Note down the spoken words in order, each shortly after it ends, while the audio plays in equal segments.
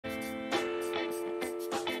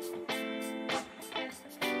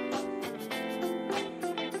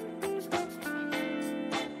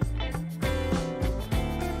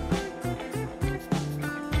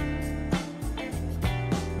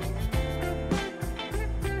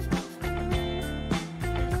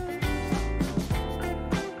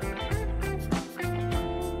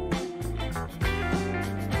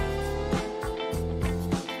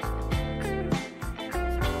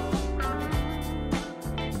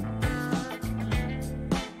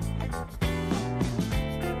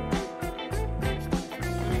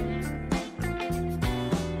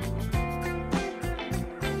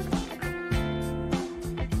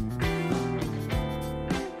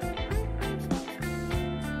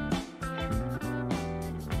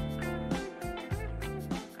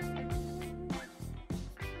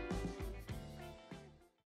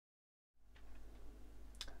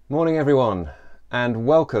Morning everyone, and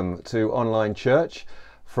welcome to Online Church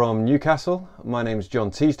from Newcastle. My name's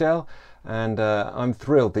John Teasdale, and I'm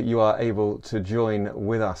thrilled that you are able to join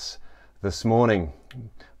with us this morning.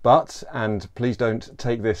 But, and please don't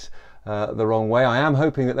take this the wrong way, I am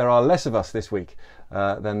hoping that there are less of us this week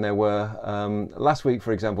than there were last week,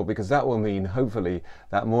 for example, because that will mean, hopefully,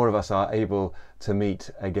 that more of us are able to meet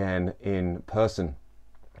again in person.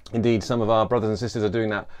 Indeed, some of our brothers and sisters are doing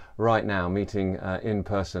that right now, meeting in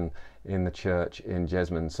person in the church in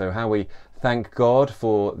Jesmond. So how we thank God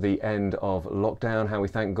for the end of lockdown, how we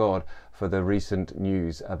thank God for the recent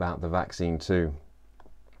news about the vaccine too.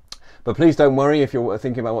 But please don't worry if you're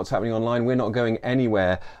thinking about what's happening online. We're not going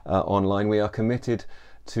anywhere online. We are committed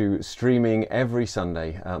to streaming every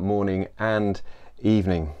Sunday morning and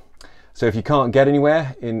evening. So if you can't get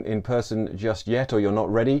anywhere in person just yet, or you're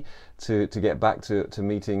not ready to get back to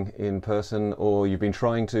meeting in person, or you've been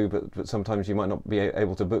trying to, but sometimes you might not be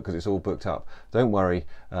able to book because it's all booked up, don't worry,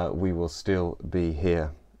 we will still be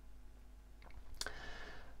here.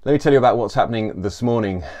 Let me tell you about what's happening this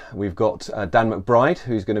morning. We've got Dan McBride,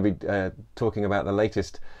 who's going to be talking about the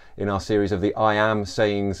latest in our series of the I Am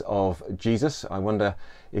sayings of Jesus. I wonder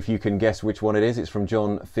if you can guess which one it is. It's from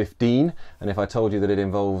John 15, and if I told you that it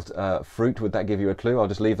involved fruit, would that give you a clue? I'll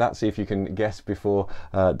just leave that, see if you can guess before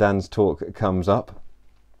Dan's talk comes up.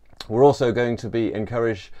 We're also going to be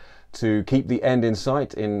encouraged to keep the end in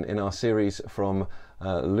sight in our series from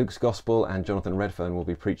Luke's Gospel, and Jonathan Redfearn will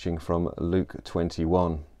be preaching from Luke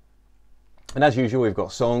 21. And as usual, we've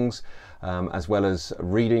got songs as well as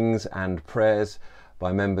readings and prayers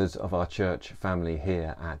by members of our church family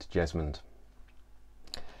here at Jesmond.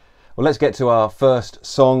 Well, let's get to our first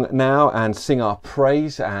song now and sing our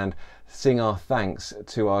praise and sing our thanks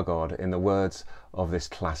to our God in the words of this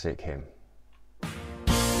classic hymn.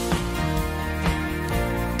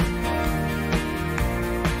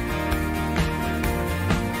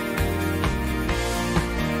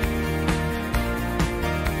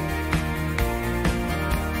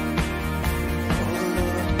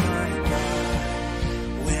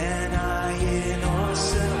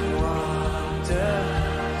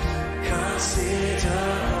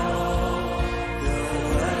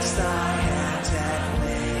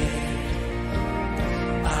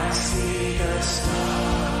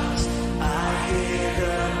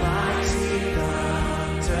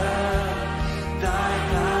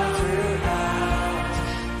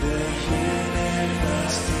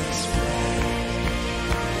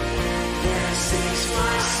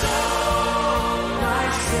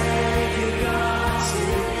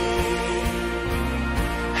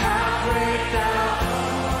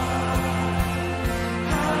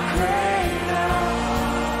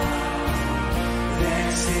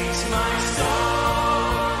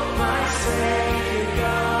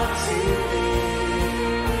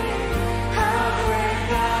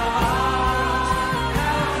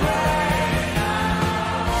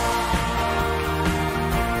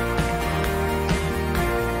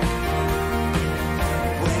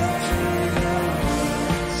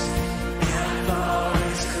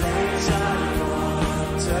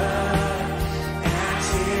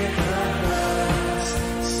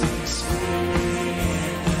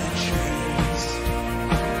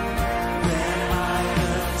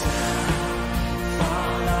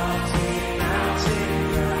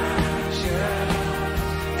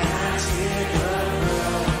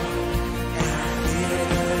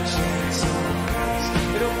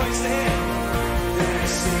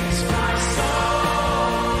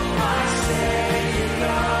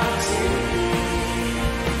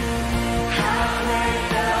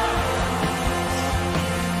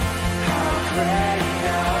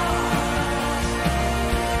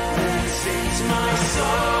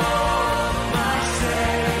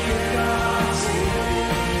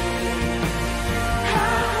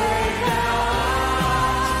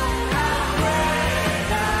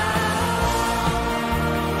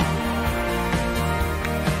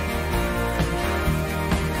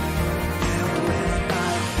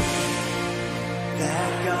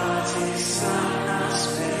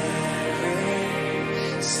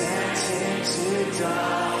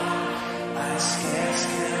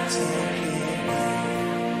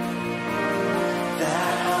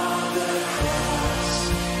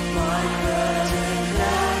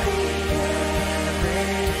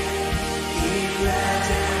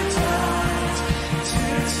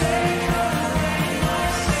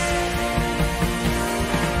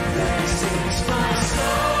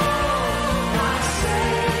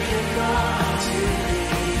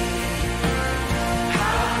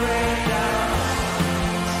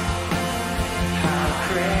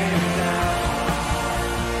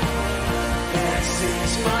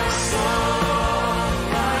 It's my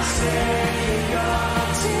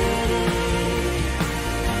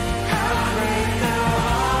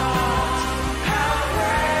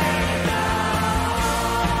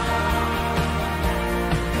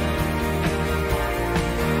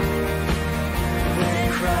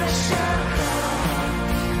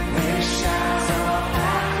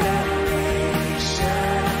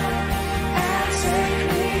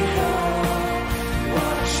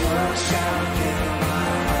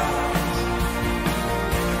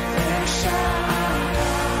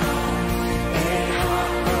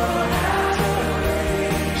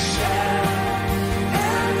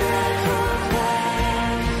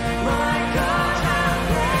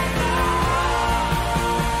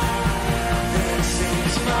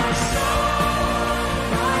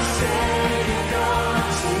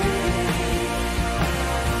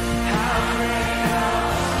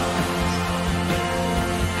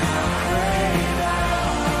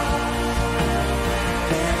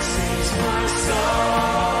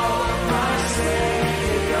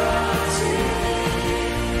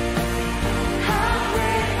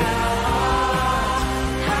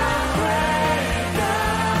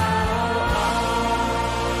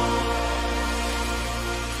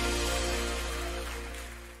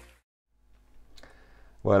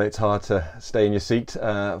Well, it's hard to stay in your seat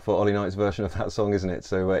for Ollie Knight's version of that song, isn't it?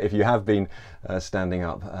 So if you have been standing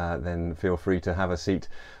up, then feel free to have a seat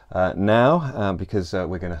now, because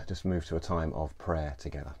we're going to just move to a time of prayer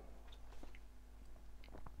together.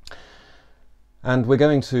 And we're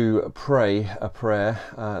going to pray a prayer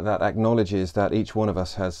that acknowledges that each one of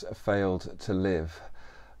us has failed to live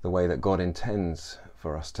the way that God intends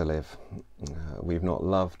for us to live. We've not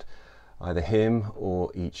loved either Him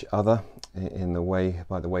or each other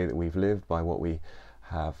by the way that we've lived, by what we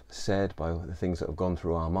have said, by the things that have gone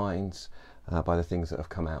through our minds, by the things that have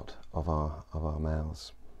come out of our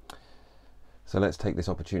mouths. So let's take this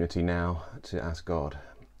opportunity now to ask God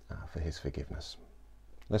for His forgiveness.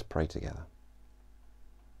 Let's pray together.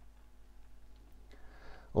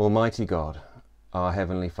 Almighty God, our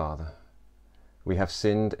Heavenly Father, we have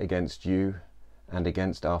sinned against You and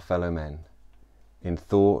against our fellow men, in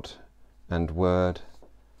thought and word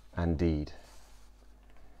and deed,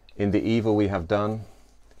 in the evil we have done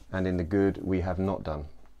and in the good we have not done,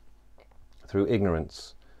 through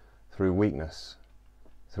ignorance, through weakness,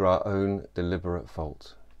 through our own deliberate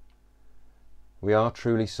fault. We are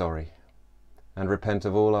truly sorry and repent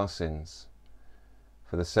of all our sins,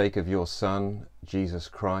 for the sake of Your Son, Jesus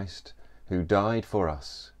Christ, who died for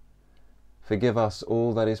us. Forgive us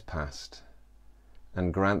all that is past,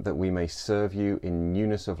 and grant that we may serve You in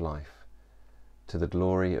newness of life, to the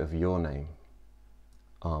glory of Your name.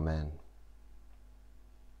 Amen.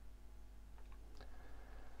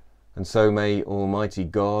 And so may Almighty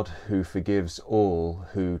God, who forgives all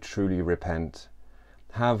who truly repent,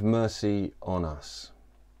 have mercy on us.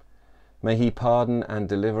 May He pardon and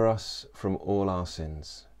deliver us from all our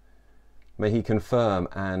sins. May He confirm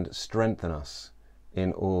and strengthen us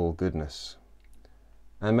in all goodness.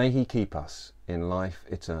 And may He keep us in life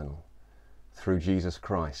eternal, through Jesus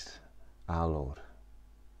Christ our Lord.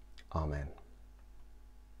 Amen.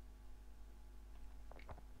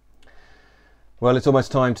 Well, it's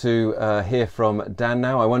almost time to hear from Dan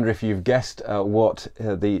now. I wonder if you've guessed what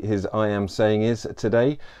his I am saying is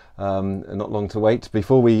today. Not long to wait.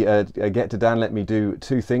 Before we get to Dan, let me do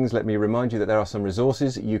two things. Let me remind you that there are some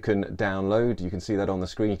resources you can download. You can see that on the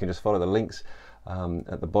screen. You can just follow the links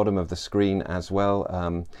at the bottom of the screen as well.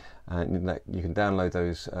 And you can download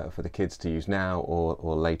those for the kids to use now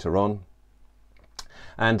or later on.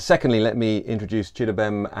 And secondly, let me introduce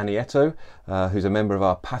Chidabem Anietto, who's a member of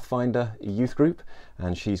our Pathfinder youth group,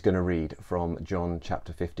 and she's going to read from John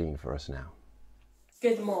chapter 15 for us now.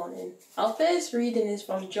 Good morning. Our first reading is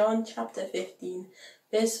from John chapter 15,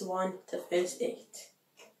 verse 1 to verse 8.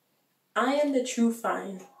 I am the true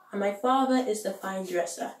vine, and my Father is the vine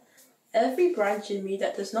dresser. Every branch in me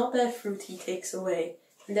that does not bear fruit He takes away,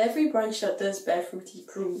 and every branch that does bear fruit He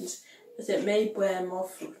prunes, that it may bear more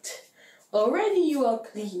fruit. Already you are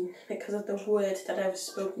clean because of the word that I have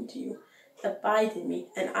spoken to you. Abide in me,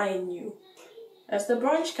 and I in you. As the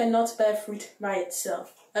branch cannot bear fruit by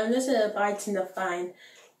itself, unless it abides in the vine,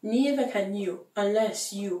 neither can you,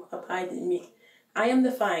 unless you abide in me. I am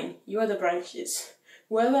the vine, you are the branches.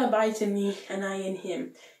 Whoever abides in me, and I in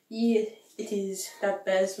him, it is that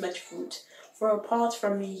bears much fruit. For apart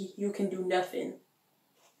from me, you can do nothing.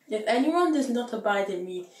 If anyone does not abide in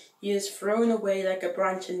me, he is thrown away like a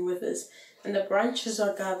branch and withers, and the branches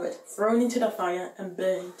are gathered, thrown into the fire, and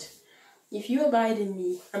burned. If you abide in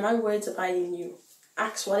me, and my words abide in you,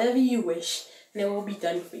 ask whatever you wish, and it will be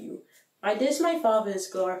done for you. By this my Father is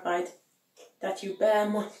glorified, that you bear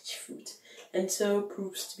much fruit, and so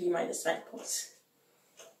proves to be my disciples.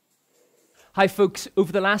 Hi folks,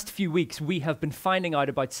 over the last few weeks we have been finding out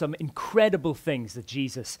about some incredible things that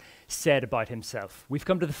Jesus said about himself. We've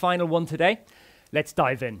come to the final one today. Let's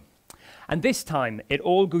dive in. And this time it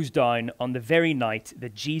all goes down on the very night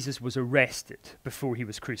that Jesus was arrested before he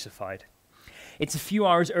was crucified. It's a few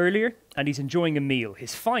hours earlier and he's enjoying a meal,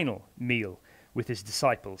 his final meal with his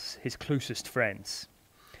disciples, his closest friends.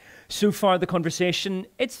 So far, the conversation,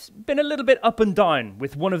 it's been a little bit up and down,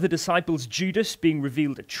 with one of the disciples, Judas, being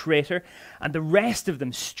revealed a traitor, and the rest of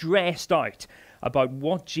them stressed out about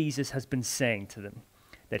what Jesus has been saying to them,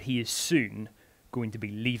 that he is soon going to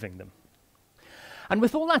be leaving them. And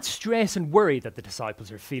with all that stress and worry that the disciples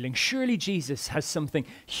are feeling, surely Jesus has something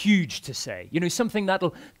huge to say, something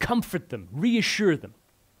that'll comfort them, reassure them.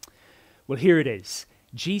 Well, here it is.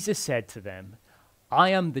 Jesus said to them,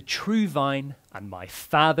 I am the true vine, and my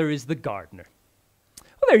Father is the gardener.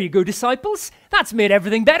 Well, there you go, disciples. That's made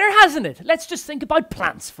everything better, hasn't it? Let's just think about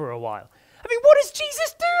plants for a while. I mean, what is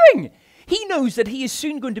Jesus doing? He knows that he is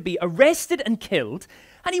soon going to be arrested and killed,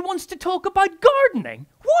 and he wants to talk about gardening.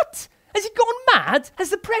 What? Has he gone mad?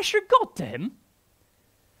 Has the pressure got to him?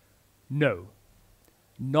 No,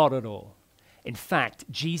 not at all. In fact,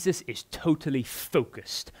 Jesus is totally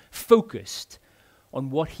focused on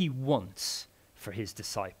what he wants for his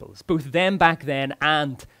disciples, both them back then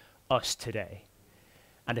and us today.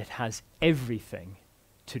 And it has everything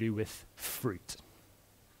to do with fruit.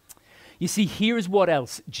 You see, here's what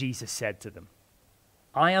else Jesus said to them.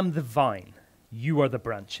 I am the vine, you are the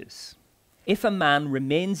branches. If a man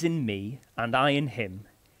remains in me and I in him,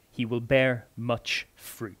 he will bear much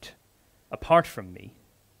fruit. Apart from me,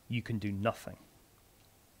 you can do nothing.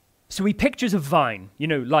 So he pictures a vine,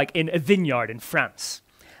 like in a vineyard in France.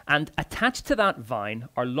 And attached to that vine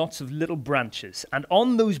are lots of little branches. And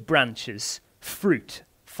on those branches, fruit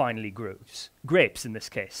finally grows. Grapes in this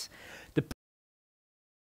case.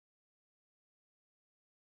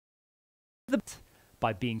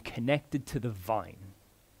 By being connected to the vine.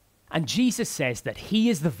 And Jesus says that he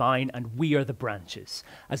is the vine and we are the branches.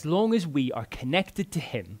 As long as we are connected to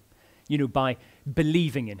him, by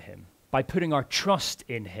believing in him, by putting our trust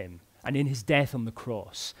in him and in his death on the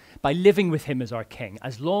cross, by living with him as our king,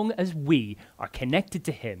 as long as we are connected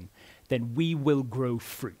to him, then we will grow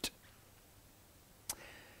fruit.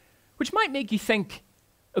 Which might make you think,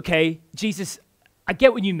 okay, Jesus, I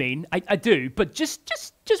get what you mean, I do, but just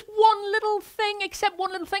one little thing, except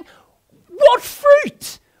one little thing. What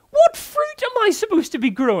fruit? What fruit am I supposed to be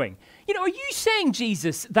growing? Are you saying,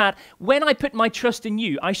 Jesus, that when I put my trust in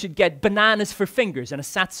you, I should get bananas for fingers and a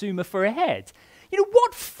satsuma for a head?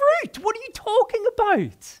 What fruit? What are you talking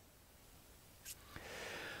about?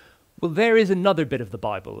 Well, there is another bit of the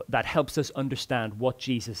Bible that helps us understand what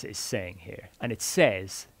Jesus is saying here. And it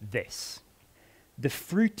says this: the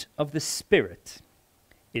fruit of the Spirit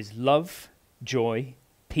is love, joy,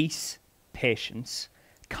 peace, patience,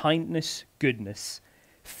 kindness, goodness,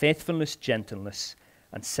 faithfulness, gentleness,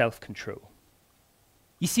 and self-control.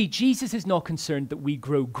 You see, Jesus is not concerned that we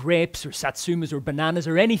grow grapes or satsumas or bananas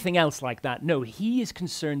or anything else like that. No, he is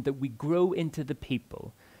concerned that we grow into the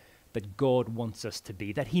people that God wants us to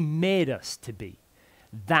be, that he made us to be.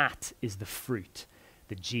 That is the fruit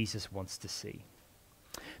that Jesus wants to see.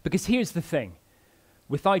 Because here's the thing.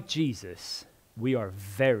 Without Jesus, we are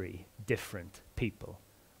very different people,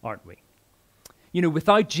 aren't we?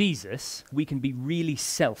 Without Jesus, we can be really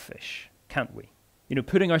selfish, can't we?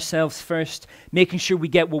 Putting ourselves first, making sure we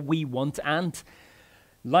get what we want, and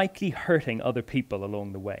likely hurting other people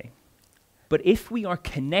along the way. But if we are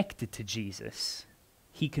connected to Jesus,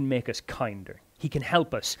 he can make us kinder. He can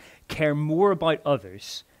help us care more about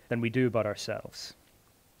others than we do about ourselves.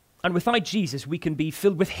 And without Jesus, we can be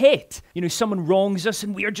filled with hate. Someone wrongs us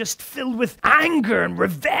and we are just filled with anger and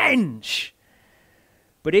revenge.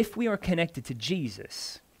 But if we are connected to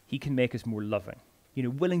Jesus, he can make us more loving,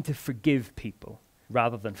 willing to forgive people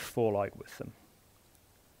rather than fall out with them.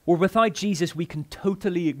 Or without Jesus, we can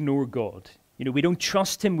totally ignore God. We don't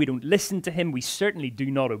trust him, we don't listen to him, we certainly do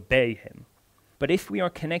not obey him. But if we are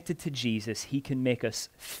connected to Jesus, he can make us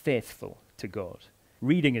faithful to God,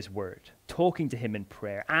 reading his word, talking to him in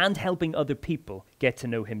prayer, and helping other people get to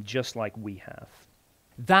know him just like we have.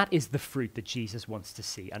 That is the fruit that Jesus wants to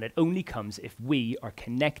see, and it only comes if we are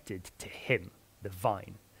connected to him, the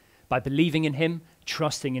vine, by believing in him,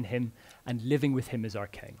 trusting in him, and living with him as our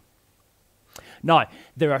king. Now,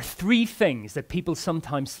 there are three things that people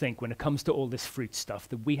sometimes think when it comes to all this fruit stuff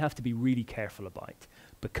that we have to be really careful about,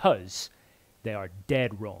 because they are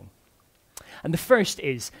dead wrong. And the first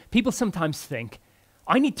is, people sometimes think,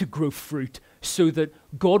 I need to grow fruit so that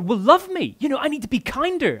God will love me. I need to be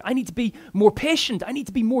kinder. I need to be more patient. I need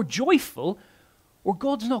to be more joyful, or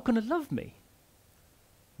God's not going to love me.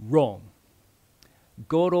 Wrong.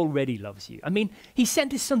 God already loves you. He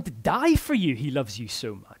sent his son to die for you. He loves you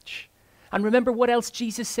so much. And remember what else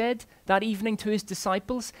Jesus said that evening to his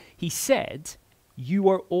disciples? He said, you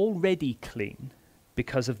are already clean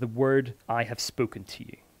because of the word I have spoken to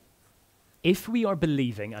you. If we are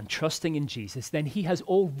believing and trusting in Jesus, then he has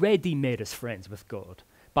already made us friends with God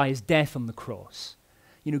by his death on the cross.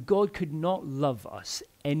 God could not love us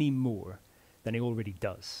any more than he already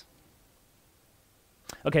does.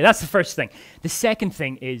 Okay, that's the first thing. The second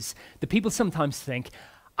thing is that people sometimes think,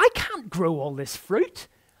 I can't grow all this fruit.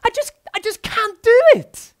 I just can't do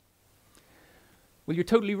it. Well, you're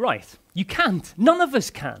totally right. You can't. None of us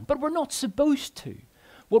can, but we're not supposed to.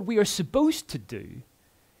 What we are supposed to do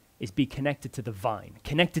is be connected to the vine,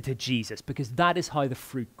 connected to Jesus, because that is how the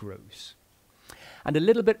fruit grows. And a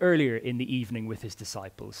little bit earlier in the evening with his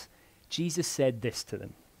disciples, Jesus said this to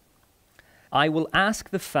them: I will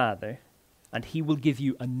ask the Father, and he will give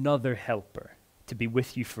you another helper to be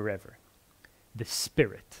with you forever, the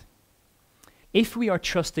Spirit. If we are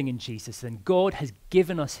trusting in Jesus, then God has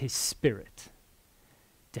given us his Spirit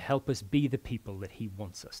to help us be the people that he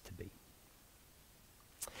wants us to be.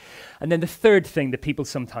 And then the third thing that people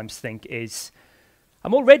sometimes think is,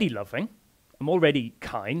 I'm already loving, I'm already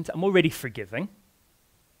kind, I'm already forgiving,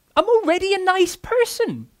 I'm already a nice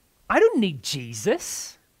person. I don't need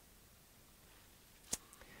Jesus.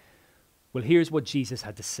 Well, here's what Jesus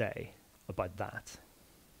had to say about that.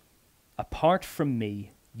 Apart from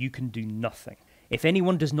me, you can do nothing. If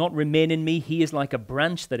anyone does not remain in me, he is like a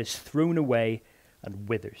branch that is thrown away and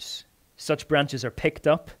withers. Such branches are picked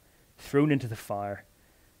up, thrown into the fire,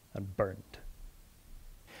 and burned.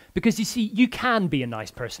 Because you see, you can be a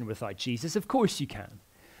nice person without Jesus. Of course you can.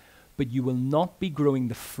 But you will not be growing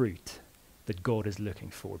the fruit that God is looking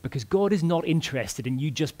for. Because God is not interested in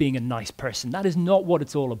you just being a nice person. That is not what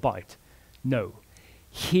it's all about. No.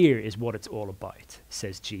 Here is what it's all about,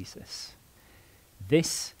 says Jesus.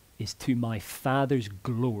 This is to my Father's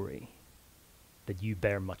glory that you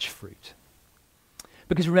bear much fruit.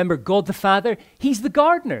 Because remember, God the Father, he's the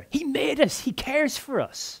gardener. He made us. He cares for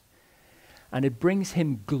us. And it brings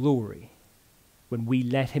him glory when we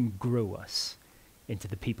let him grow us into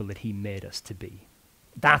the people that he made us to be.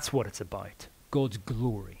 That's what it's about, God's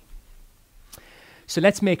glory. So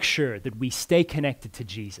let's make sure that we stay connected to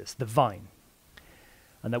Jesus, the vine,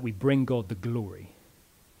 and that we bring God the glory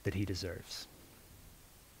that he deserves.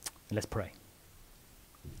 And let's pray.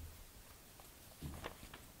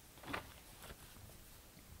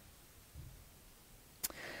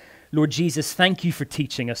 Lord Jesus, thank you for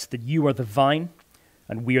teaching us that you are the vine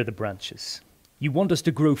and we are the branches. You want us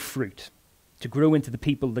to grow fruit, to grow into the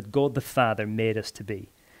people that God the Father made us to be.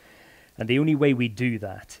 And the only way we do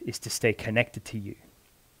that is to stay connected to you.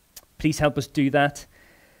 Please help us do that,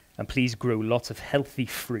 and please grow lots of healthy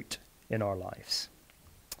fruit in our lives.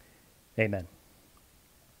 Amen.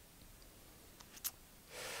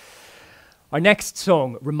 Our next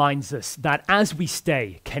song reminds us that as we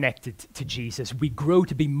stay connected to Jesus, we grow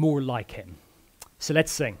to be more like him. So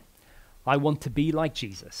let's sing, I Want to Be Like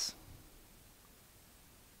Jesus.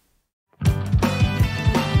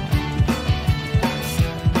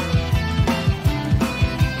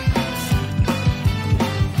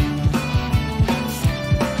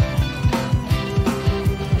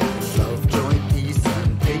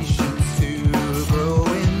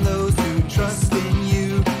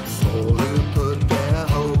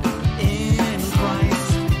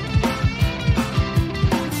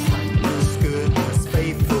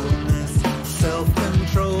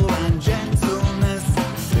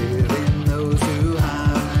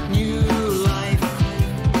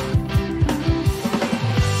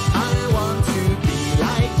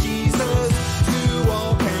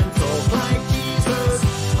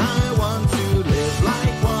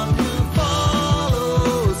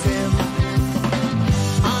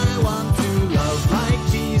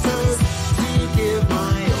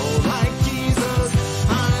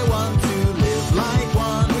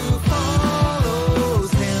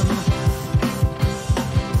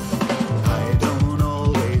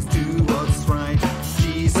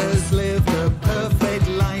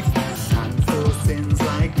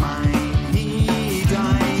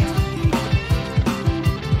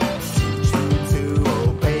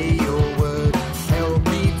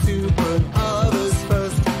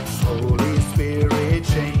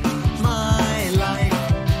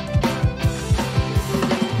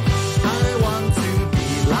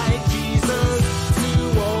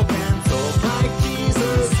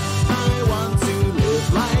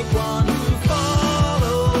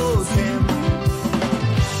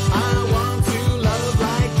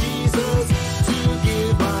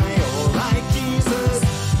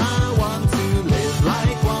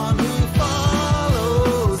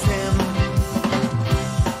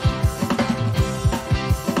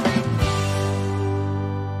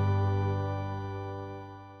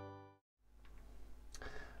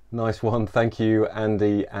 Nice one. Thank you,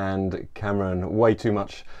 Andy and Cameron. Way too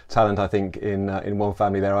much talent, I think, in one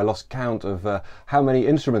family there. I lost count of how many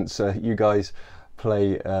instruments you guys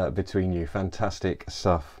play between you. Fantastic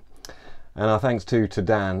stuff. And our thanks too to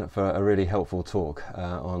Dan for a really helpful talk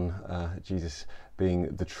on Jesus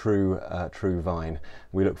being the true vine.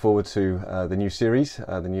 We look forward to the new series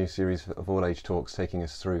of all age talks taking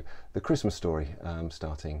us through the Christmas story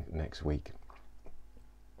starting next week.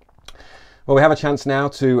 Well, we have a chance now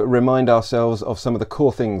to remind ourselves of some of the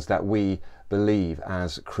core things that we believe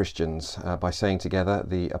as Christians by saying together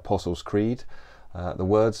the Apostles' Creed. The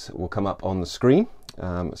words will come up on the screen,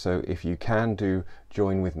 so if you can, do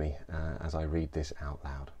join with me as I read this out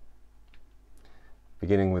loud.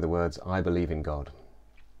 Beginning with the words, I believe in God.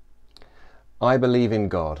 I believe in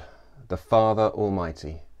God, the Father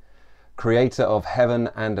Almighty, creator of heaven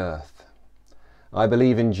and earth. I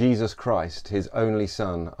believe in Jesus Christ, his only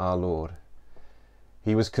Son, our Lord.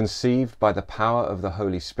 He was conceived by the power of the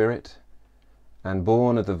Holy Spirit and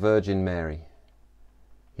born of the Virgin Mary.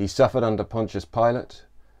 He suffered under Pontius Pilate,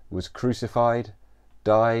 was crucified,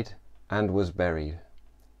 died, and was buried.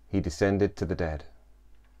 He descended to the dead.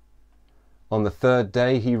 On the third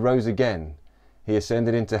day he rose again. He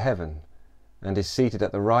ascended into heaven and is seated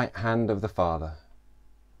at the right hand of the Father.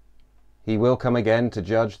 He will come again to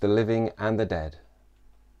judge the living and the dead.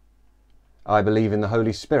 I believe in the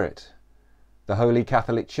Holy Spirit, the Holy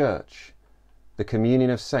Catholic Church, the communion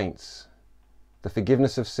of saints, the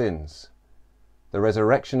forgiveness of sins, the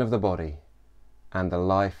resurrection of the body, and the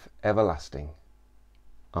life everlasting.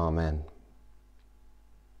 Amen.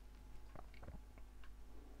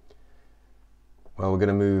 Well, we're going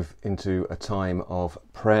to move into a time of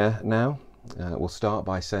prayer now. We'll start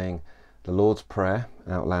by saying the Lord's Prayer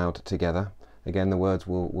out loud together. Again, the words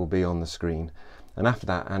will be on the screen. And after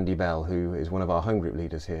that, Andy Bell, who is one of our home group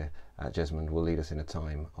leaders here at Jesmond, will lead us in a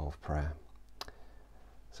time of prayer.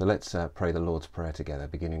 So let's pray the Lord's Prayer together,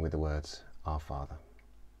 beginning with the words, Our Father.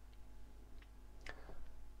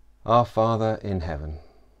 Our Father in heaven,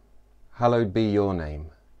 hallowed be your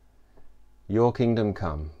name. Your kingdom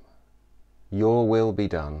come. Your will be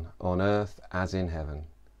done on earth as in heaven.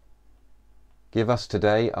 Give us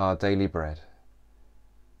today our daily bread.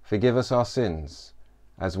 Forgive us our sins,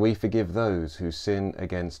 as we forgive those who sin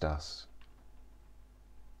against us.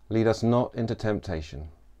 Lead us not into temptation,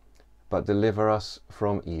 but deliver us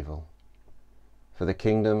from evil. For the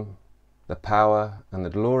kingdom, the power, and the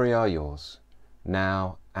glory are yours,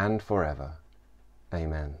 now and forever.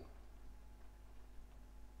 Amen.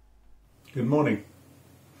 Good morning.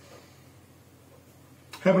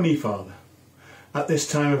 Heavenly Father, at this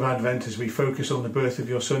time of Advent, as we focus on the birth of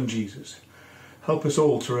your Son Jesus, help us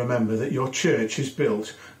all to remember that your church is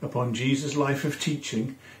built upon Jesus' life of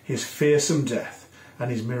teaching, his fearsome death,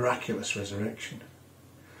 and his miraculous resurrection.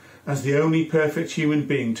 As the only perfect human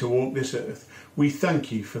being to walk this earth, we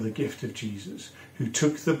thank you for the gift of Jesus, who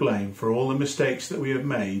took the blame for all the mistakes that we have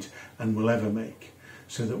made and will ever make,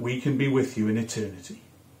 so that we can be with you in eternity.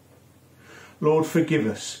 Lord, forgive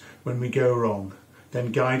us when we go wrong,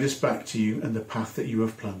 then guide us back to you and the path that you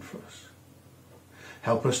have planned for us.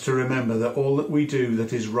 Help us to remember that all that we do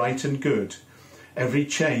that is right and good, every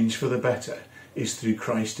change for the better, is through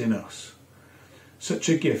Christ in us. Such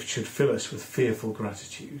a gift should fill us with fearful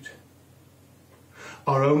gratitude.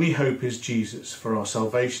 Our only hope is Jesus, for our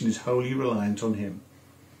salvation is wholly reliant on him,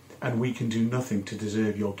 and we can do nothing to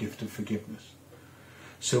deserve your gift of forgiveness.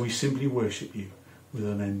 So we simply worship you with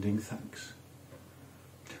unending thanks.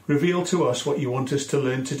 Reveal to us what you want us to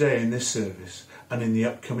learn today in this service and in the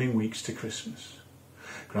upcoming weeks to Christmas.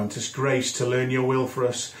 Grant us grace to learn your will for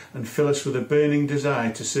us and fill us with a burning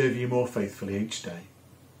desire to serve you more faithfully each day.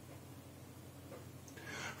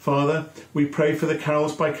 Father, we pray for the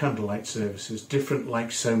carols by candlelight services, different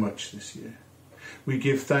like so much this year. We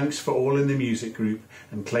give thanks for all in the music group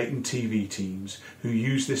and Clayton TV teams who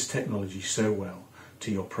use this technology so well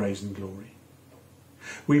to your praise and glory.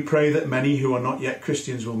 We pray that many who are not yet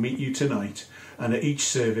Christians will meet you tonight and at each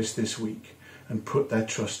service this week and put their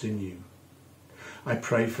trust in you. I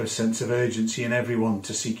pray for a sense of urgency in everyone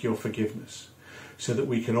to seek your forgiveness, so that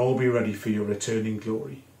we can all be ready for your returning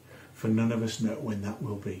glory, for none of us know when that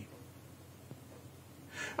will be.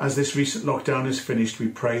 As this recent lockdown is finished, we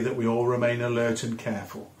pray that we all remain alert and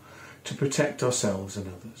careful to protect ourselves and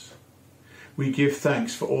others. We give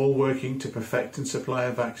thanks for all working to perfect and supply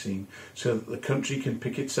a vaccine so that the country can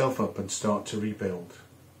pick itself up and start to rebuild,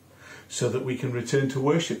 so that we can return to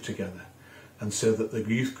worship together, and so that the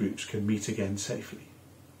youth groups can meet again safely.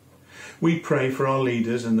 We pray for our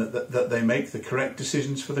leaders and that they make the correct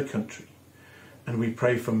decisions for the country, and we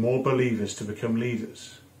pray for more believers to become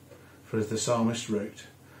leaders. For as the psalmist wrote,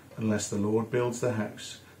 unless the Lord builds the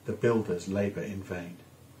house, the builders labour in vain.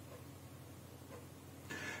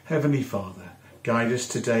 Heavenly Father, guide us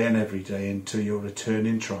today and every day until your return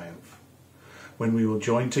in triumph, when we will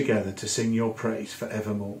join together to sing your praise for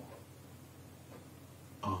evermore.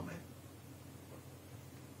 Amen.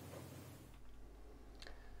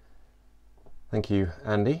 Thank you,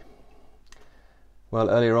 Andy. Well,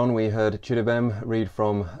 earlier on we heard Chidabem read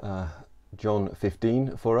from John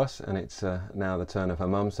 15 for us, and it's now the turn of her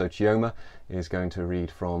mum. So Chioma is going to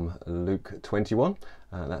read from Luke 21.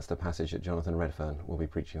 That's the passage that Jonathan Redfearn will be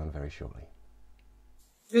preaching on very shortly.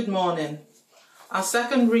 Good morning. Our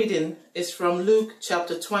second reading is from Luke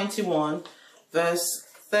chapter 21, verse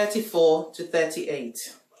 34 to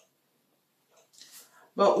 38.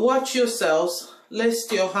 But watch yourselves,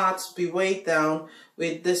 lest your hearts be weighed down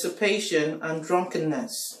with dissipation and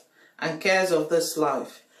drunkenness and cares of this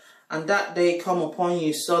life, and that day come upon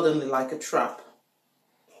you suddenly like a trap.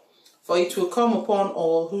 for it will come upon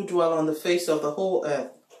all who dwell on the face of the whole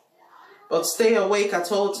earth. But stay awake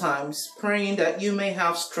at all times, praying that you may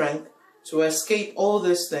have strength to escape all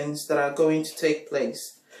these things that are going to take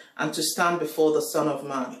place, and to stand before the Son of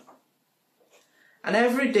Man. And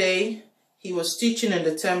every day he was teaching in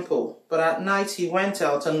the temple, but at night he went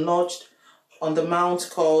out and lodged on the mount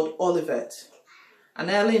called Olivet. And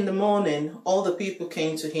early in the morning all the people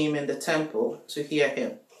came to him in the temple to hear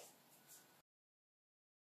him.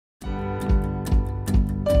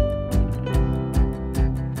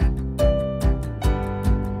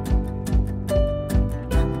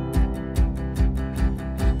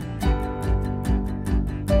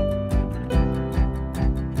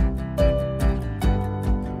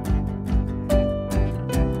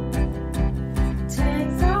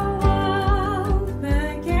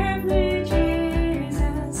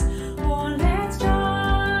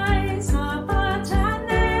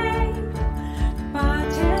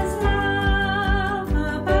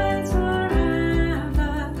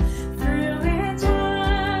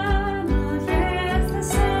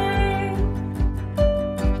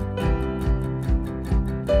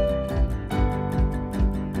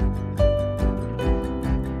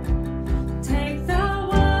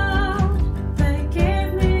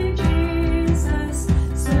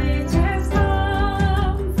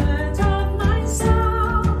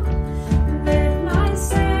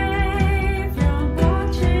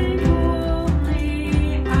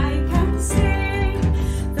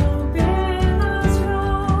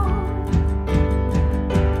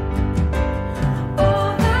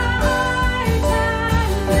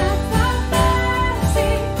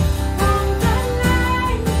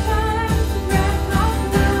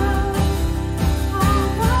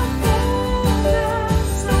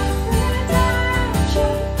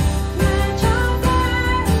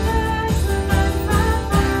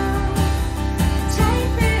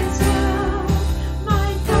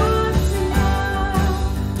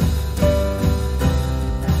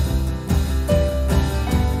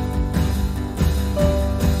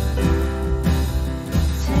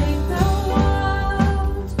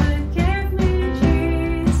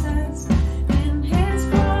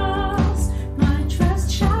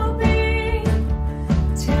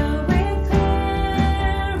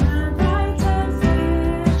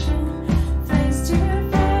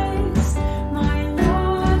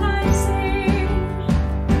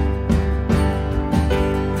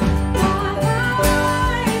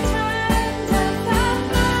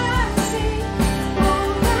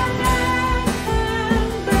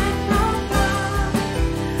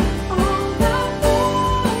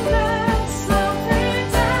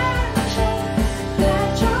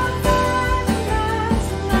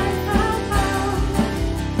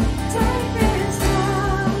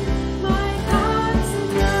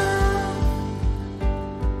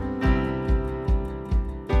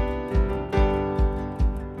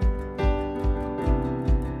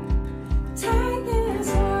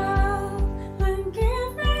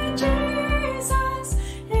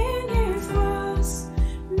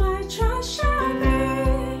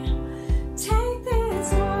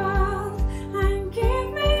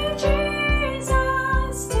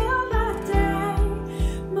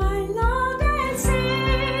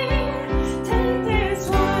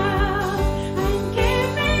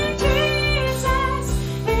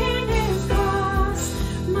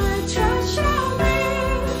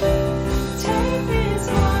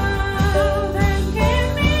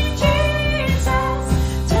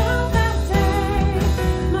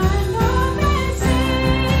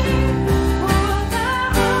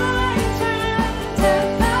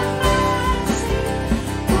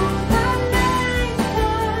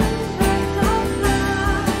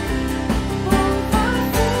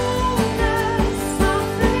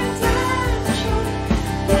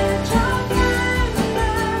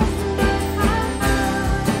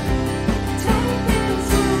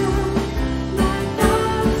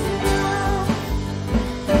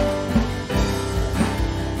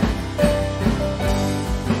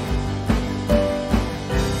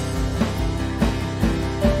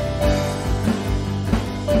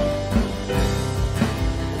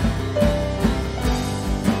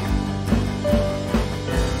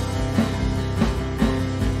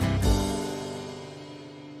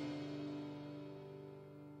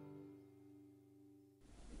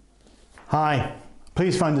 Hi,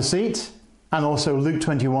 please find a seat, and also Luke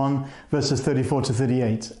 21 verses 34 to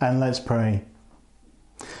 38, and let's pray.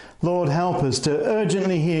 Lord, help us to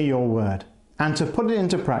urgently hear your word and to put it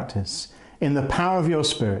into practice in the power of your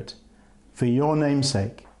Spirit, for your name's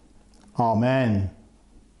sake. Amen.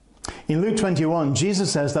 In Luke 21,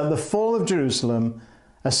 Jesus says that the fall of Jerusalem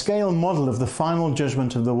a scale model of the final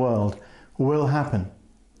judgment of the world, will happen.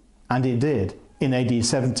 And it did in AD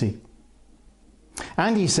 70.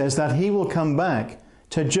 And he says that he will come back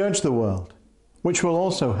to judge the world, which will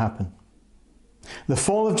also happen. The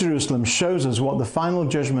fall of Jerusalem shows us what the final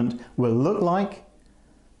judgment will look like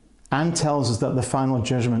and tells us that the final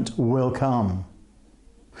judgment will come.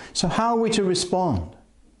 So how are we to respond?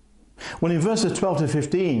 Well, in verses 12 to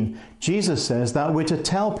 15, Jesus says that we're to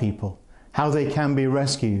tell people how they can be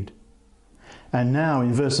rescued. And now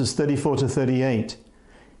in verses 34 to 38,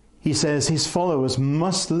 he says his followers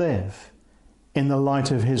must live in the light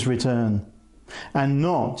of his return and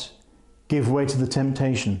not give way to the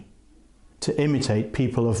temptation to imitate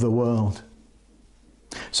people of the world.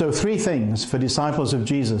 So 3 things for disciples of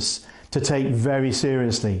Jesus to take very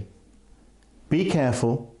seriously. Be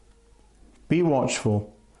careful, be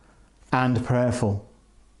watchful, and prayerful.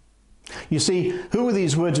 You see, who were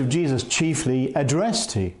these words of Jesus chiefly addressed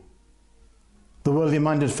to? The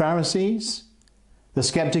worldly-minded Pharisees? The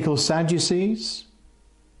skeptical Sadducees?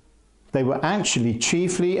 They were actually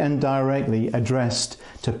chiefly and directly addressed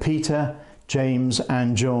to Peter, James,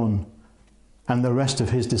 and John, and the rest of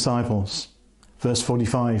his disciples. Verse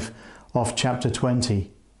 45 of chapter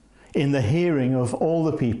 20. In the hearing of all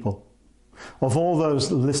the people, of all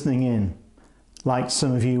those listening in, like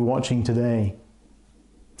some of you watching today.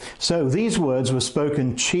 So these words were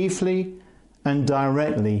spoken chiefly and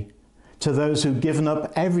directly to those who've given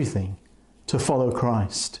up everything to follow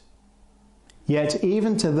Christ. Yet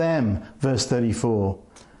even to them, verse 34,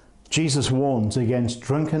 Jesus warns against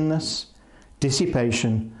drunkenness,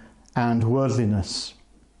 dissipation, and worldliness.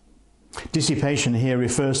 Dissipation here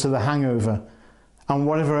refers to the hangover and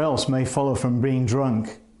whatever else may follow from being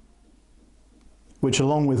drunk, which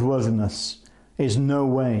along with worldliness is no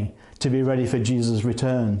way to be ready for Jesus'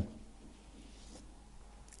 return.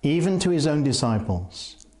 Even to his own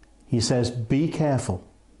disciples, he says, be careful.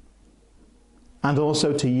 And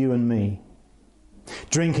also to you and me.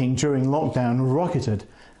 Drinking during lockdown rocketed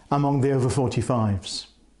among the over 45s.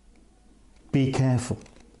 Be careful.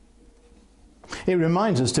 It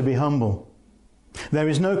reminds us to be humble. There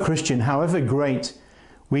is no Christian, however great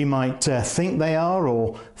we might think they are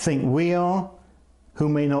or think we are, who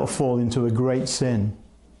may not fall into a great sin.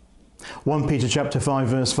 1 Peter chapter 5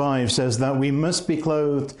 verse 5 says that we must be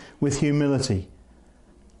clothed with humility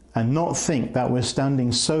and not think that we're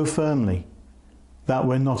standing so firmly that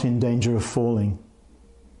we're not in danger of falling.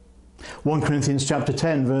 1 Corinthians chapter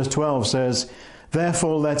 10 verse 12 says,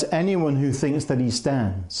 therefore let anyone who thinks that he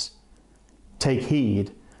stands take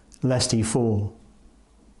heed lest he fall.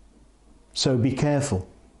 So be careful,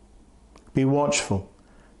 be watchful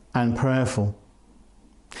and prayerful.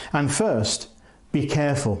 And first, be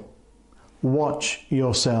careful. Watch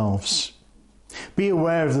yourselves. Be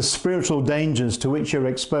aware of the spiritual dangers to which you're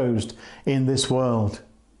exposed in this world.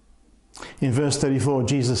 In verse 34,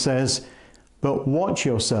 Jesus says, but watch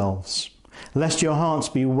yourselves, lest your hearts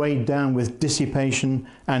be weighed down with dissipation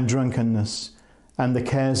and drunkenness and the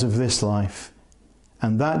cares of this life,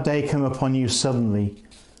 and that day come upon you suddenly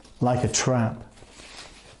like a trap.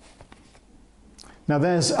 Now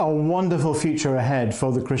there's a wonderful future ahead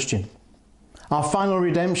for the Christian. Our final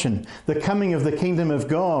redemption, the coming of the kingdom of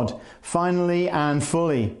God, finally and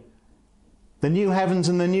fully. The new heavens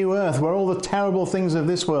and the new earth, where all the terrible things of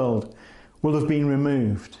this world will have been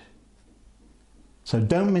removed. So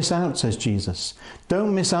don't miss out, says Jesus.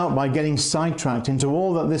 Don't miss out by getting sidetracked into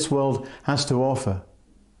all that this world has to offer.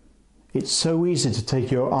 It's so easy to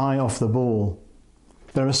take your eye off the ball.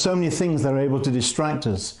 There are so many things that are able to distract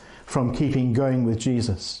us from keeping going with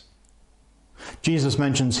Jesus. Jesus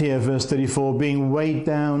mentions here, verse 34, being weighed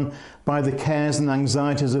down by the cares and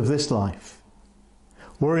anxieties of this life,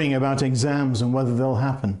 worrying about exams and whether they'll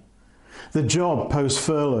happen, the job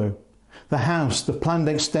post-furlough, the house, the planned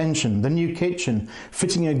extension, the new kitchen,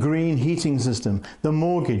 fitting a green heating system, the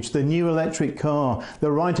mortgage, the new electric car,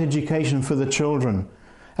 the right education for the children,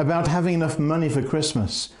 about having enough money for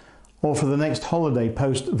Christmas or for the next holiday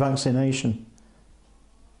post-vaccination.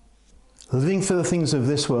 Living for the things of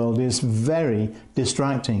this world is very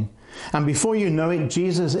distracting. And before you know it,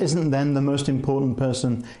 Jesus isn't then the most important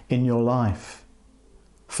person in your life.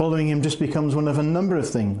 Following him just becomes one of a number of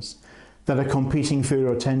things that are competing for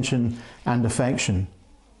your attention and affection.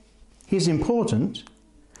 He's important,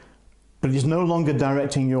 but he's no longer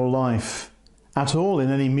directing your life at all in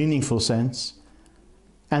any meaningful sense.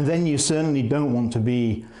 And then you certainly don't want to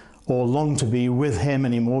be or long to be with him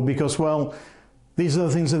anymore because, well, these other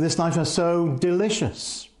things of this life are so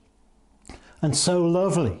delicious and so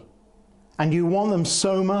lovely, and you want them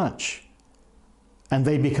so much, and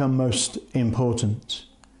they become most important.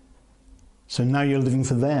 So now you're living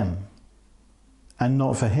for them and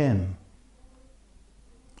not for him.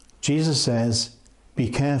 Jesus says, be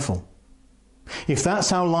careful. If that's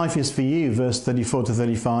how life is for you, verse 34 to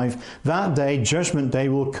 35, that day, Judgment Day,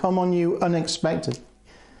 will come on you unexpectedly,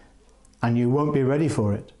 and you won't be ready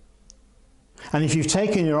for it. And if you've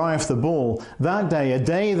taken your eye off the ball, that day, a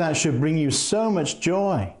day that should bring you so much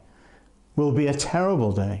joy, will be a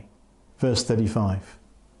terrible day, verse 35.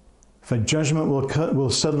 For judgment will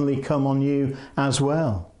suddenly come on you as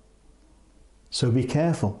well. So be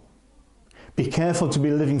careful. Be careful to be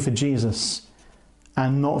living for Jesus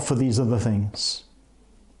and not for these other things.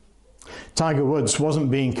 Tiger Woods wasn't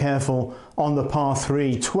being careful on the par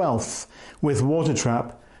 3 12th with water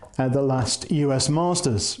trap at the last US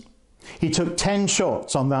Masters. He took 10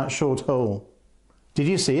 shots on that short hole. Did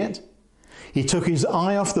you see it? He took his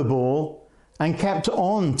eye off the ball and kept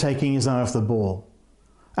on taking his eye off the ball,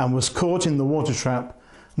 and was caught in the water trap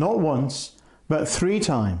not once but 3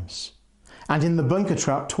 times, and in the bunker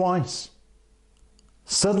trap twice.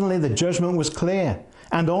 Suddenly the judgment was clear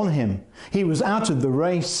and on him. He was out of the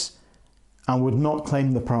race and would not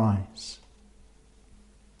claim the prize.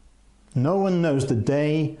 No one knows the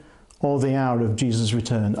day or the hour of Jesus'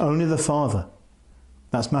 return, only the Father.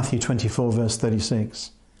 That's Matthew 24 verse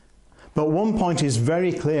 36. But one point is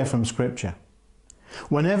very clear from Scripture.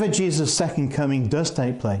 Whenever Jesus' second coming does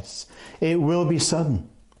take place, it will be sudden.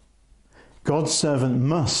 God's servant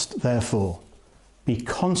must, therefore, be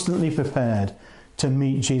constantly prepared to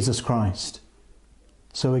meet Jesus Christ.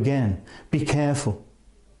 So again, be careful.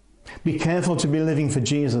 Be careful to be living for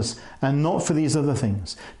Jesus and not for these other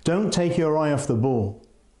things. Don't take your eye off the ball.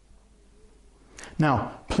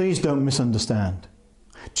 Now, please don't misunderstand.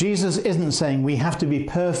 Jesus isn't saying we have to be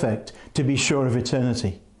perfect to be sure of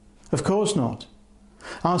eternity. Of course not.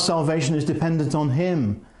 Our salvation is dependent on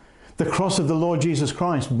him. The cross of the Lord Jesus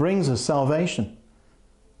Christ brings us salvation.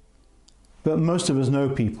 But most of us know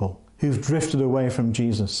people who've drifted away from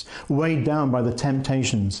Jesus, weighed down by the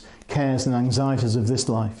temptations, cares and anxieties of this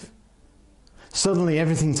life. Suddenly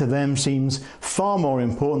everything to them seems far more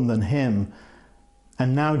important than him,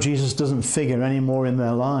 and now Jesus doesn't figure anymore in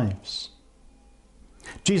their lives.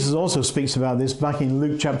 Jesus also speaks about this back in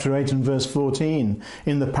Luke chapter 8 and verse 14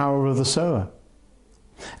 in the parable of the sower.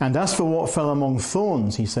 And as for what fell among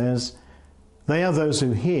thorns, he says, they are those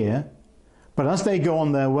who hear, but as they go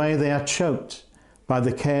on their way, they are choked by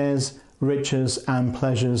the cares, riches, and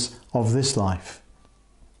pleasures of this life,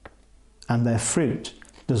 and their fruit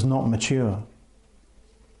does not mature.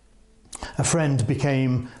 A friend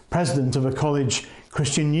became president of a college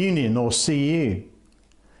Christian union, or CU.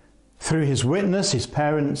 Through his witness, his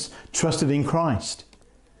parents trusted in Christ.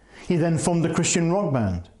 He then formed a Christian rock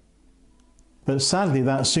band. But sadly,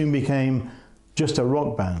 that soon became just a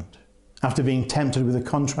rock band, after being tempted with a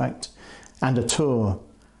contract and a tour,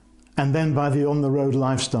 and then by the on-the-road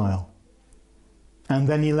lifestyle. And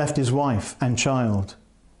then he left his wife and child,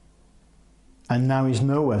 and now he's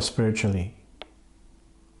nowhere spiritually.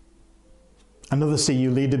 Another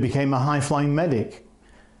CU leader became a high-flying medic,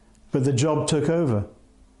 but the job took over.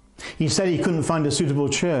 He said he couldn't find a suitable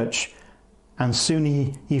church, and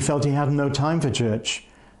soon he felt he had no time for church,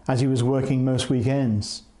 as he was working most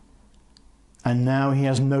weekends. And now he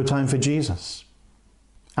has no time for Jesus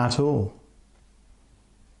at all.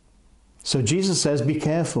 So Jesus says, be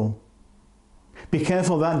careful. Be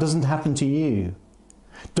careful that doesn't happen to you.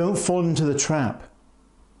 Don't fall into the trap.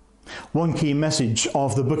 One key message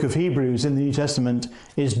of the book of Hebrews in the New Testament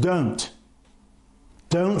is don't.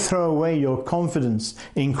 Don't throw away your confidence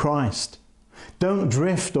in Christ. Don't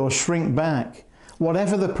drift or shrink back,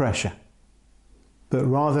 whatever the pressure, but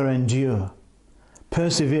rather endure.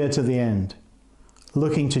 Persevere to the end,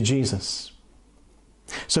 looking to Jesus.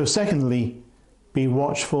 So secondly, be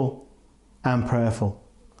watchful and prayerful.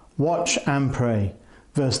 Watch and pray,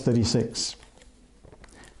 verse 36.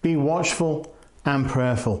 Be watchful and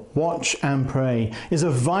prayerful. Watch and pray is a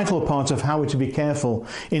vital part of how we're to be careful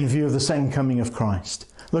in view of the second coming of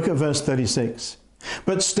Christ. Look at verse 36.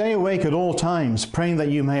 But stay awake at all times, praying that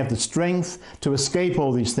you may have the strength to escape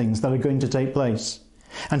all these things that are going to take place,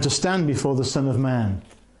 and to stand before the Son of Man.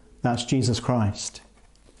 That's Jesus Christ.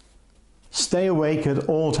 Stay awake at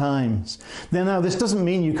all times. Now, this doesn't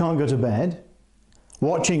mean you can't go to bed.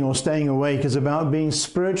 Watching or staying awake is about being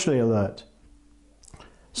spiritually alert.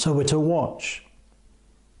 So we're to watch,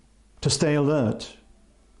 to stay alert.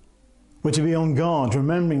 We're to be on guard,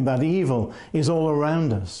 remembering that evil is all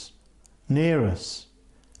around us, near us,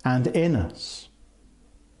 and in us.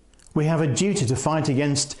 We have a duty to fight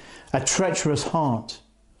against a treacherous heart,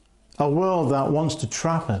 a world that wants to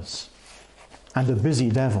trap us, and a busy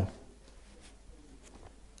devil.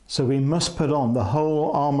 So we must put on the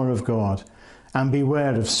whole armour of God and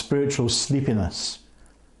beware of spiritual sleepiness.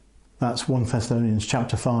 That's 1 Thessalonians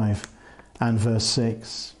chapter 5 and verse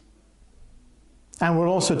 6. And we're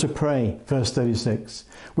also to pray, verse 36,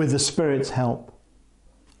 with the Spirit's help.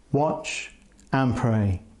 Watch and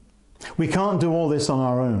pray. We can't do all this on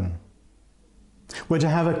our own. We're to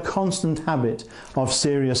have a constant habit of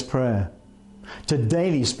serious prayer, to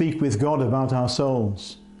daily speak with God about our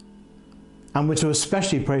souls. And we're to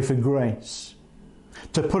especially pray for grace,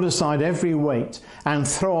 to put aside every weight and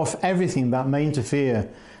throw off everything that may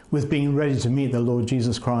interfere with being ready to meet the Lord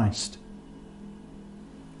Jesus Christ.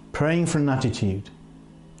 Praying for an attitude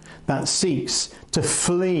that seeks to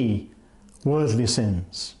flee worldly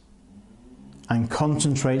sins and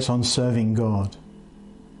concentrates on serving God.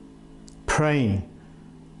 Praying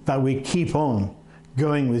that we keep on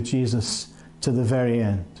going with Jesus to the very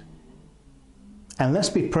end. And let's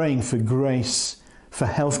be praying for grace for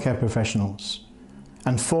healthcare professionals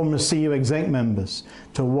and former CU exec members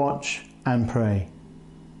to watch and pray,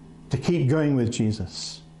 to keep going with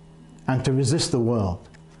Jesus and to resist the world,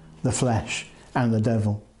 the flesh and the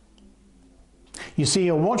devil. You see,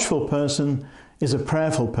 a watchful person is a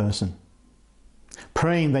prayerful person,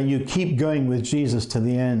 praying that you keep going with Jesus to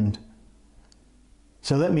the end.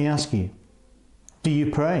 So let me ask you, do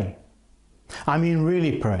you pray? I mean,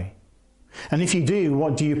 really pray. And if you do,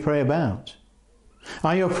 what do you pray about?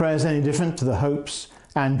 Are your prayers any different to the hopes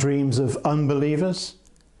and dreams of unbelievers?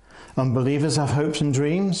 Unbelievers have hopes and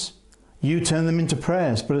dreams. You turn them into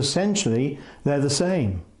prayers, but essentially they're the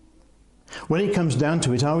same. When it comes down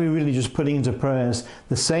to it, are we really just putting into prayers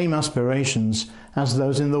the same aspirations as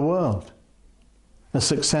those in the world? A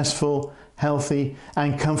successful, healthy,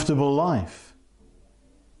 and comfortable life.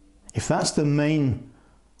 If that's the main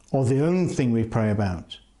or the only thing we pray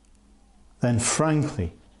about, then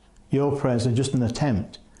frankly, your prayers are just an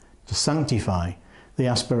attempt to sanctify the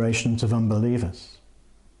aspirations of unbelievers.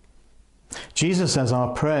 Jesus says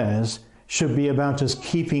our prayers should be about us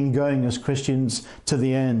keeping going as Christians to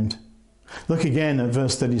the end. Look again at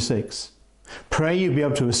verse 36. Pray you be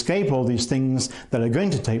able to escape all these things that are going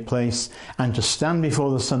to take place and to stand before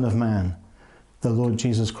the Son of Man, the Lord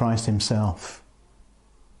Jesus Christ himself.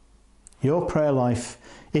 Your prayer life,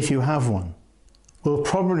 if you have one, will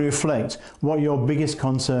probably reflect what your biggest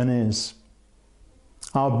concern is.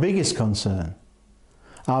 Our biggest concern,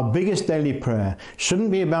 our biggest daily prayer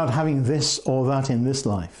shouldn't be about having this or that in this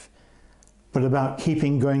life, but about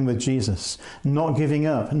keeping going with Jesus, not giving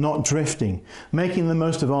up, not drifting, making the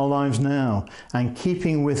most of our lives now and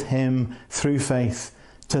keeping with him through faith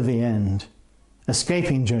to the end,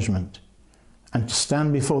 escaping judgment and to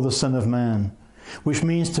stand before the Son of Man, which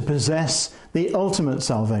means to possess the ultimate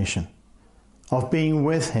salvation of being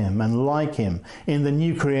with him and like him in the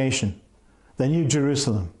new creation, the new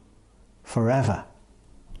Jerusalem, forever.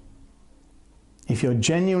 If you're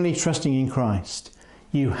genuinely trusting in Christ,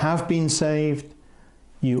 you have been saved,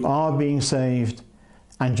 you are being saved,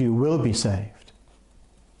 and you will be saved.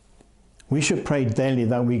 We should pray daily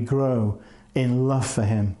that we grow in love for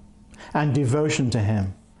him and devotion to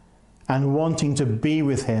him and wanting to be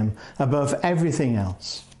with him above everything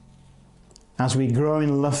else. As we grow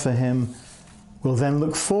in love for him, we'll then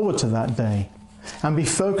look forward to that day and be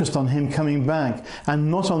focused on him coming back and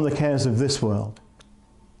not on the cares of this world.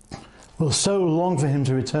 We'll so long for him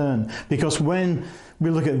to return, because when we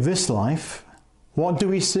look at this life, what do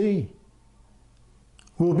we see?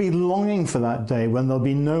 We'll be longing for that day when there'll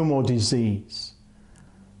be no more disease,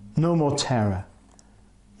 no more terror,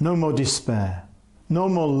 no more despair, no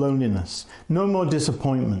more loneliness, no more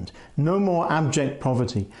disappointment, no more abject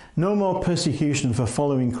poverty, no more persecution for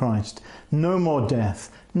following Christ, no more death,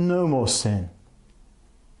 no more sin.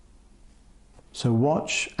 So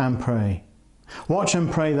watch and pray. Watch and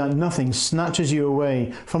pray that nothing snatches you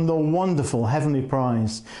away from the wonderful heavenly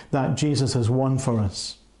prize that Jesus has won for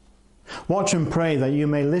us. Watch and pray that you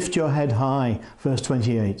may lift your head high, verse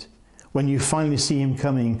 28, when you finally see him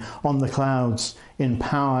coming on the clouds in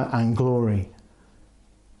power and glory,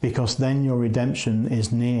 because then your redemption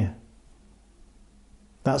is near.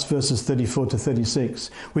 That's verses 34 to 36,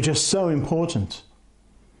 which are so important.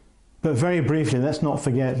 But very briefly, let's not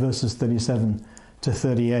forget verses 37 to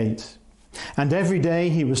 38. And every day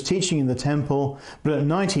he was teaching in the temple, but at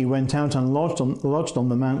night he went out and lodged on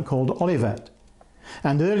the mount called Olivet.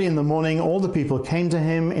 And early in the morning all the people came to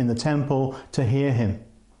him in the temple to hear him.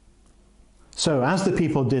 So as the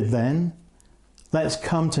people did then, let's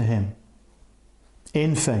come to him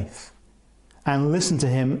in faith and listen to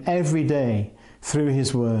him every day through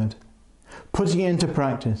his word, putting it into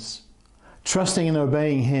practice, trusting and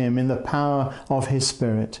obeying him in the power of his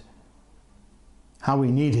Spirit. how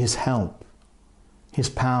we need his help, his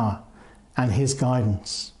power, and his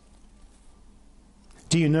guidance.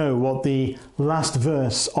 Do you know what the last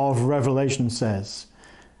verse of Revelation says,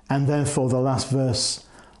 and therefore the last verse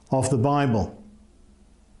of the Bible?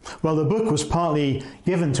 Well, the book was partly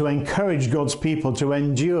given to encourage God's people to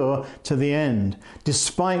endure to the end,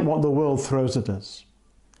 despite what the world throws at us,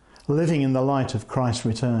 living in the light of Christ's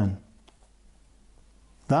return.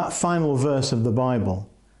 That final verse of the Bible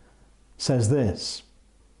says this: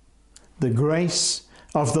 "The grace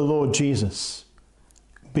of the Lord Jesus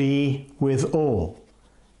be with all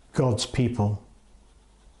God's people."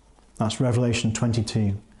 That's Revelation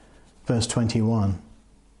 22, verse 21.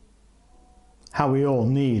 How we all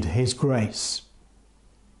need his grace.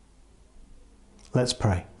 Let's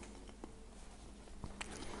pray.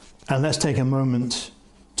 And let's take a moment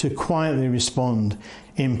to quietly respond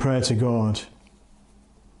in prayer to God,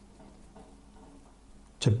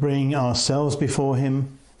 to bring ourselves before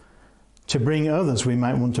him, to bring others we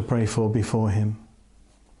might want to pray for before him.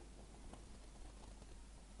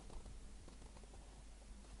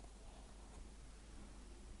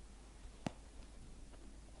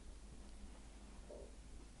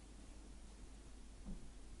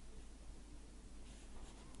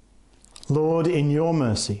 Lord, in your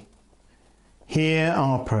mercy, hear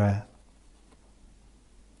our prayer.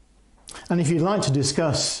 And if you'd like to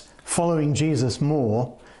discuss following Jesus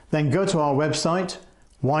more, then go to our website,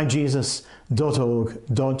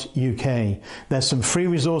 whyjesus.org.uk. There's some free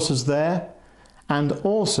resources there, and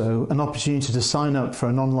also an opportunity to sign up for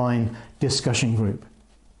an online discussion group.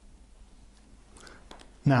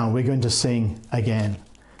 Now we're going to sing again,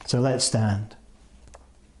 so let's stand.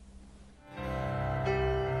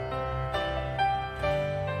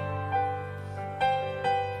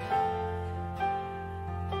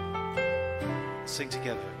 Sing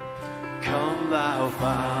together. Come thou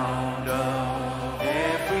fount of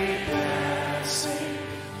every blessing,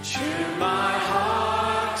 cheer my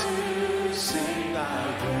heart to sing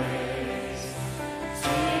thy praise.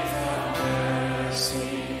 Think of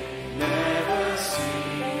mercy, never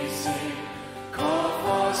ceasing, call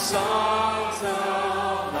for songs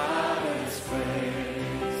of loudest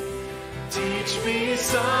praise. Teach me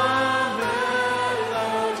some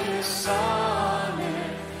melodious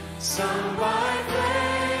sonnet, sung by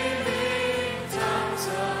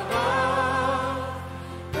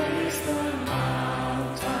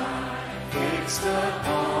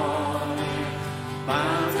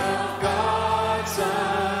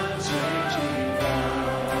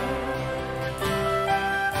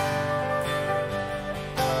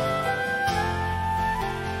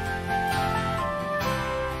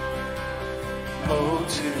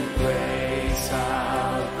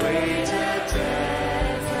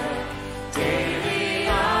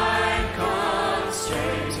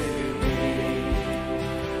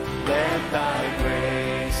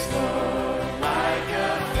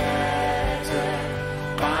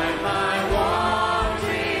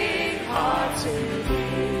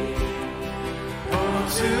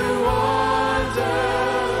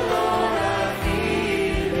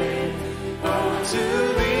to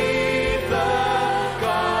leave the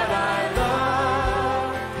God I love.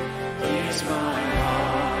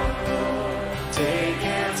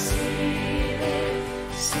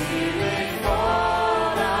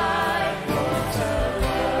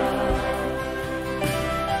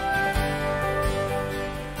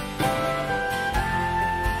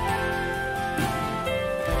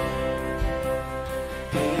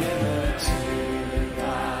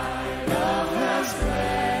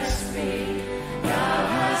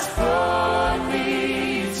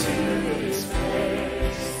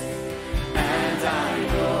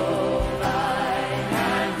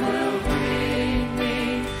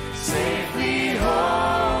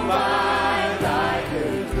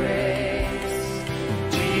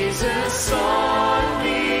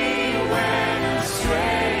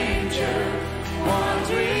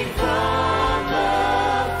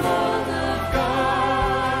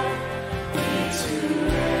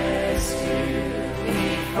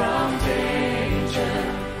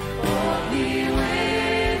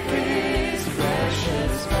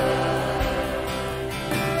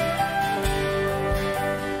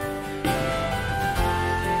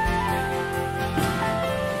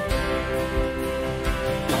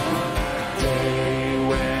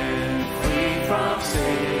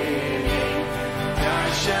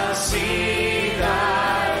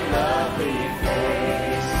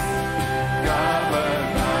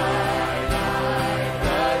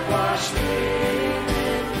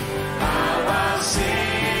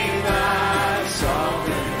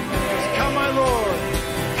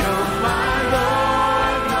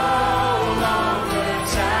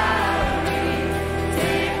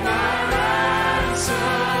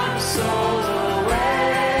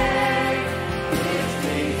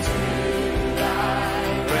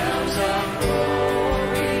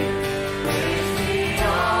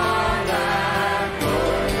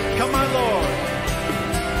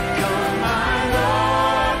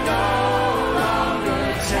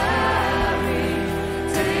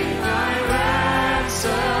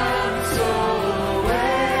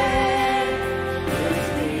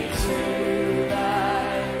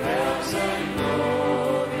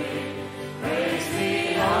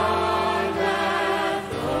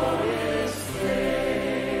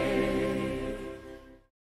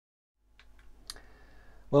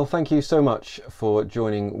 Well, thank you so much for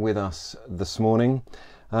joining with us this morning.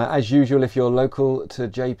 As usual, if you're local to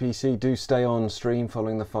JPC, do stay on stream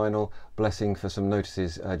following the final blessing for some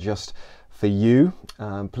notices just for you.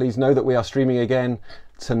 Please know that we are streaming again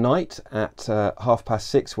tonight at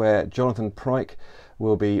 6:30, where Jonathan Redfearn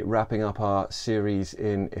will be wrapping up our series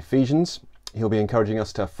in Ephesians. He'll be encouraging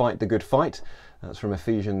us to fight the good fight. That's from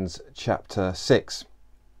Ephesians chapter 6.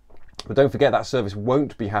 But don't forget, that service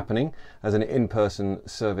won't be happening as an in-person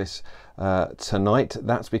service tonight.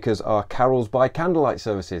 That's because our carols by candlelight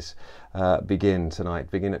services begin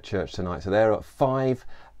at church tonight. So they're at 5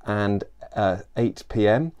 and 8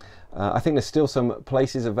 p.m. I think there's still some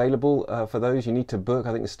places available for those. You need to book. I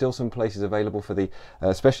think there's still some places available for the,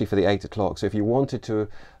 especially for the 8 o'clock. So if you wanted to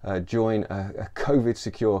join a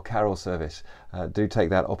COVID-secure carol service, do take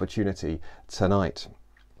that opportunity tonight.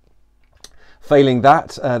 Failing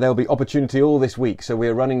that, there'll be opportunity all this week. So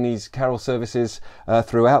we're running these carol services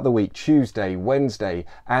throughout the week, Tuesday, Wednesday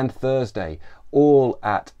and Thursday, all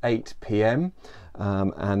at 8 p.m.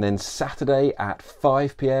 And then Saturday at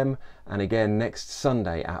 5 p.m. and again next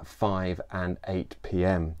Sunday at 5 and 8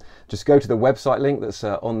 p.m. Just go to the website link that's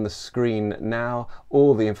on the screen now.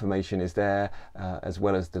 All the information is there, as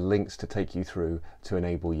well as the links to take you through to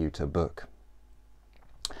enable you to book.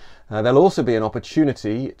 There'll also be an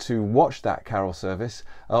opportunity to watch that carol service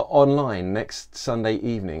online next Sunday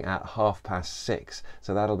evening at 6:30.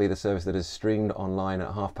 So that'll be the service that is streamed online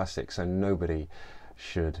at 6:30, so nobody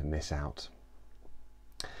should miss out.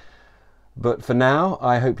 But for now,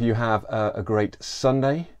 I hope you have a great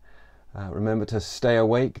Sunday. Remember to stay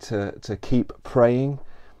awake, to keep praying,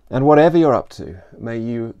 and whatever you're up to, may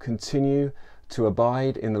you continue to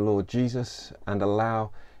abide in the Lord Jesus and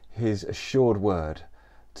allow his assured word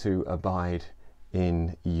to abide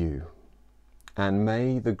in you. And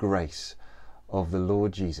may the grace of the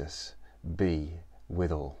Lord Jesus be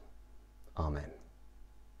with all. Amen.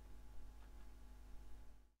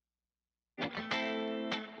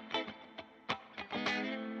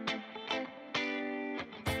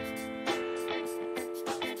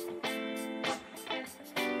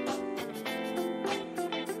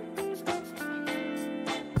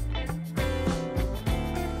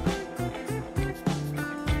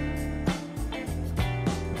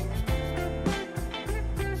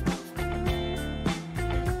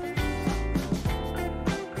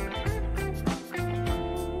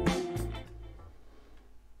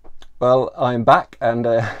 Well, I'm back, and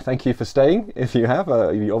thank you for staying. If you have,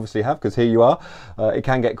 you obviously have, because here you are. It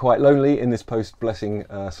can get quite lonely in this post-blessing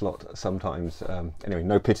slot sometimes. Anyway,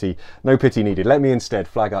 no pity needed. Let me instead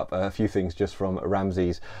flag up a few things just from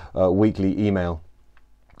Ramsey's weekly email.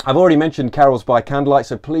 I've already mentioned carols by candlelight,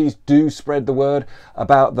 so please do spread the word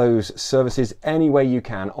about those services any way you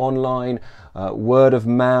can, online, word of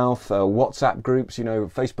mouth, WhatsApp groups,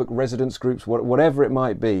 Facebook residence groups, whatever it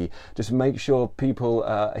might be. Just make sure people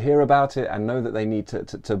hear about it and know that they need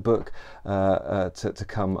to book to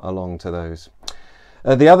come along to those.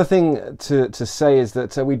 The other thing to say is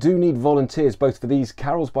that we do need volunteers, both for these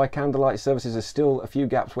carols by candlelight services. There's still a few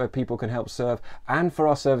gaps where people can help serve, and for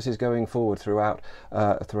our services going forward throughout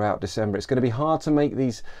December. It's going to be hard to make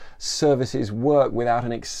these services work without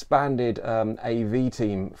an expanded AV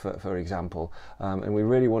team, for example, and we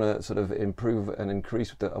really want to sort of improve and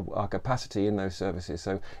increase our capacity in those services.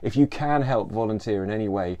 So if you can help volunteer in any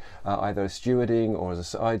way, either as stewarding or as a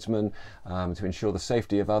sidesman, to ensure the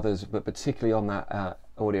safety of others, but particularly on that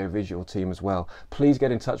audio-visual team as well, please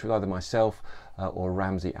get in touch with either myself or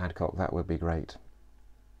Ramsey Adcock. That would be great.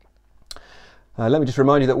 Let me just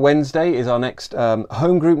remind you that Wednesday is our next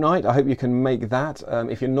home group night. I hope you can make that.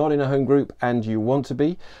 If you're not in a home group and you want to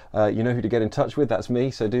be, you know who to get in touch with. That's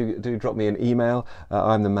me, so do drop me an email.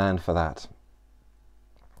 I'm the man for that.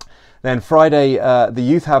 Then Friday, the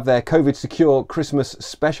youth have their COVID secure Christmas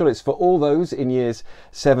special. It's for all those in years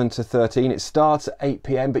 7 to 13. It starts at 8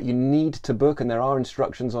 p.m, but you need to book, and there are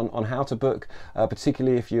instructions on how to book,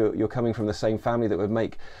 particularly if you're coming from the same family. That would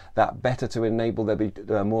make that better to enable there be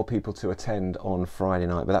more people to attend on Friday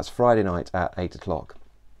night. But that's Friday night at 8 o'clock.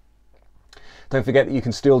 Don't forget that you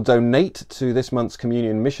can still donate to this month's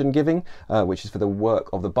communion mission giving, which is for the work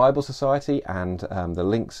of the Bible Society, and the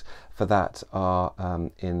links for that are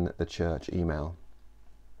in the church email.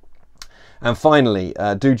 And finally,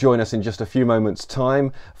 do join us in just a few moments'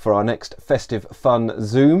 time for our next festive fun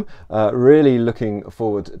Zoom. Really looking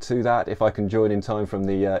forward to that, if I can join in time from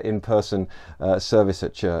the in-person service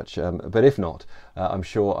at church. But if not, I'm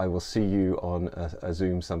sure I will see you on a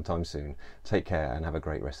Zoom sometime soon. Take care and have a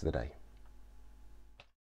great rest of the day.